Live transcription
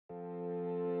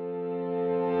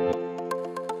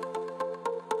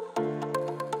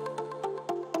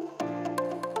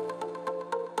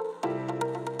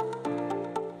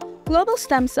Global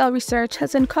stem cell research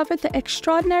has uncovered the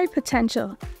extraordinary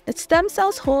potential that stem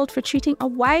cells hold for treating a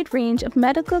wide range of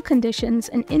medical conditions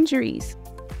and injuries.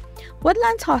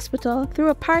 Woodlands Hospital, through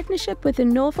a partnership with the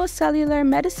Novo Cellular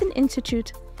Medicine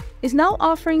Institute, is now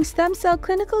offering stem cell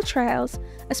clinical trials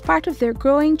as part of their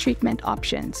growing treatment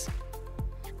options.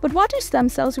 But what are stem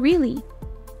cells really?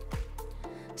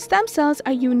 Stem cells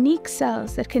are unique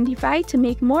cells that can divide to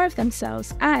make more of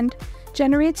themselves and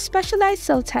generate specialized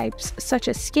cell types such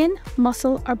as skin,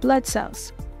 muscle, or blood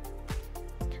cells.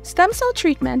 Stem cell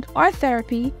treatment or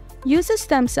therapy uses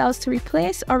stem cells to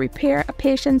replace or repair a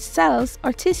patient's cells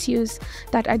or tissues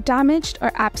that are damaged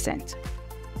or absent.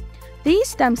 These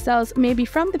stem cells may be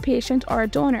from the patient or a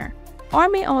donor, or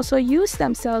may also use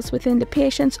stem cells within the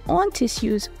patient's own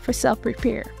tissues for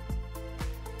self-repair.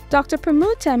 Dr.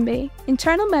 Pramod Tembe,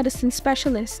 internal medicine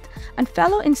specialist and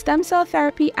fellow in stem cell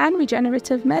therapy and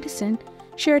regenerative medicine,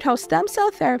 shared how stem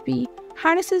cell therapy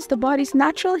harnesses the body's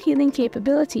natural healing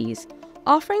capabilities,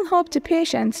 offering hope to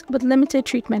patients with limited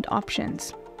treatment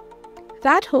options.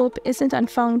 That hope isn't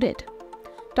unfounded.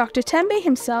 Dr. Tembe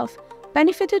himself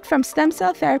benefited from stem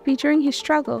cell therapy during his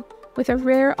struggle with a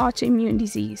rare autoimmune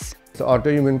disease. It's an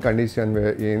autoimmune condition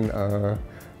wherein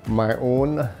my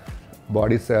own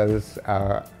body cells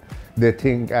they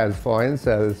think as foreign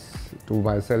cells to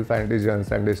my self-antigens,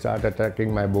 and they start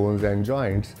attacking my bones and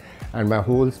joints, and my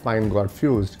whole spine got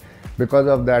fused. Because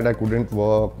of that, I couldn't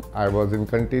walk. I was in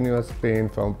continuous pain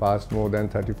from past more than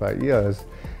 35 years.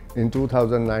 In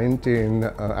 2019,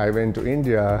 I went to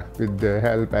India with their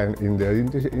help and in their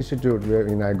institute,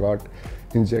 wherein I got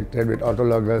injected with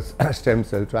autologous stem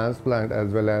cell transplant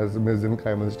as well as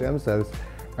mesenchymal stem cells.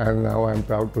 And now I'm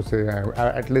proud to say I'm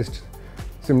at least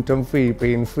symptom-free,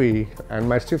 pain-free, and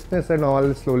my stiffness and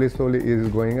all slowly is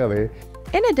going away.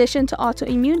 In addition to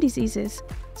autoimmune diseases,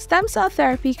 stem cell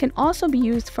therapy can also be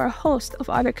used for a host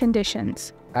of other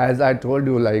conditions. As I told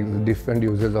you, like the different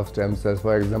uses of stem cells.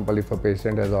 For example, if a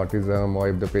patient has autism, or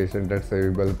if the patient has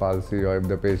cerebral palsy, or if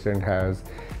the patient has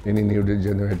any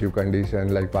neurodegenerative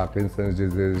condition like Parkinson's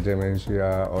disease,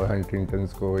 dementia, or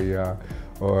Huntington's chorea,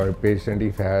 or patient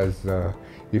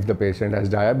if the patient has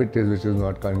diabetes which is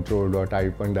not controlled, or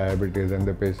type 1 diabetes, and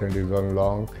the patient is on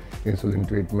long insulin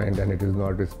treatment and it is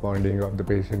not responding, or the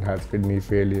patient has kidney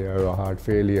failure or heart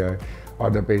failure, or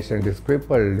the patient is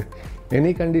crippled.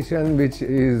 Any condition which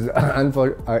is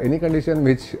any condition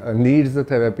which needs the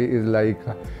therapy is like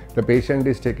the patient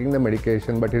is taking the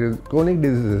medication, but it is chronic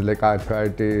diseases like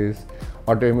arthritis,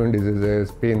 autoimmune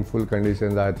diseases, painful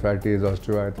conditions, arthritis,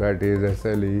 osteoarthritis,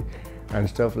 SLE, and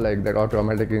stuff like that, or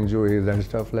traumatic injuries and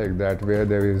stuff like that, where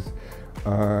there is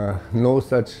no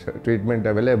such treatment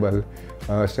available.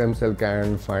 Stem cell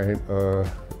can find a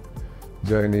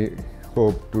journey,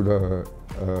 hope to the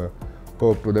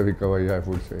recovery, I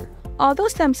would say. Although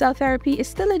stem cell therapy is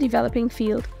still a developing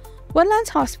field, Woodlands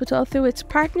Hospital, through its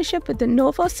partnership with the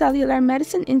Novo Cellular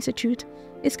Medicine Institute,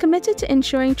 is committed to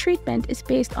ensuring treatment is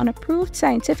based on approved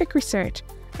scientific research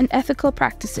and ethical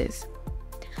practices.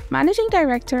 Managing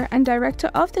Director and Director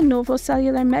of the Novo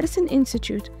Cellular Medicine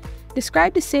Institute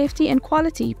described the safety and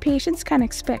quality patients can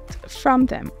expect from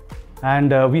them.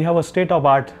 And we have a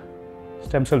state-of-the-art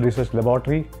stem cell research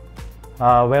laboratory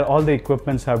where all the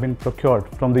equipments have been procured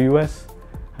from the US,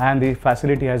 and the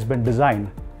facility has been designed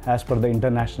as per the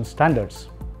international standards.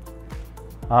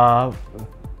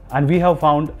 And we have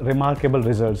found remarkable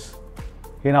results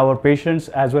in our patients,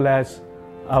 as well as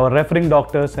our referring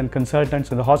doctors and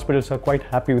consultants in the hospitals are quite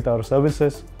happy with our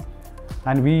services.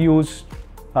 And we use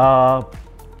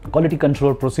quality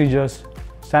control procedures,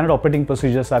 standard operating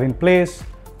procedures are in place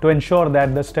to ensure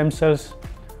that the stem cells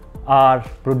are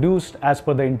produced as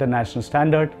per the international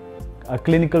standard,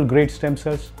 clinical grade stem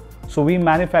cells. So we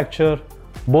manufacture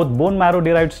both bone marrow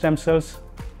derived stem cells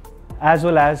as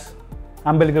well as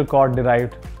umbilical cord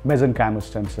derived mesenchymal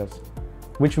stem cells,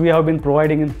 which we have been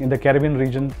providing in the Caribbean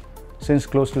region since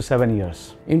close to 7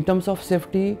 years. In terms of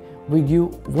safety, we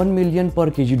give 1 million per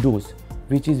kg dose,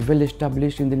 which is well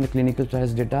established in the clinical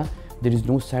trials data. There is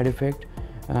no side effect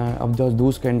of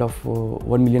those kind of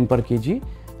 1 million per kg,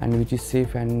 and which is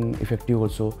safe and effective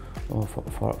also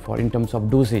for in terms of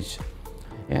dosage.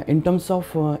 In terms of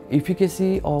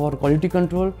efficacy or quality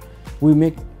control, we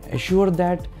make assure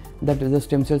that the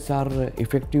stem cells are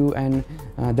effective, and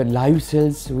the live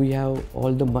cells, we have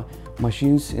all the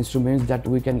machines, instruments that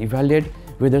we can evaluate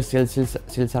whether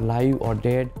cells are live or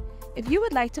dead. If you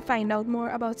would like to find out more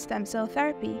about stem cell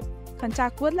therapy,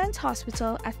 contact Woodlands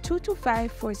Hospital at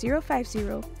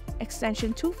 225-4050,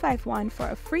 extension 251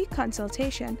 for a free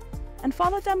consultation, and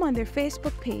follow them on their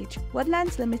Facebook page,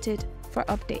 Woodlands Limited, for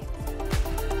updates.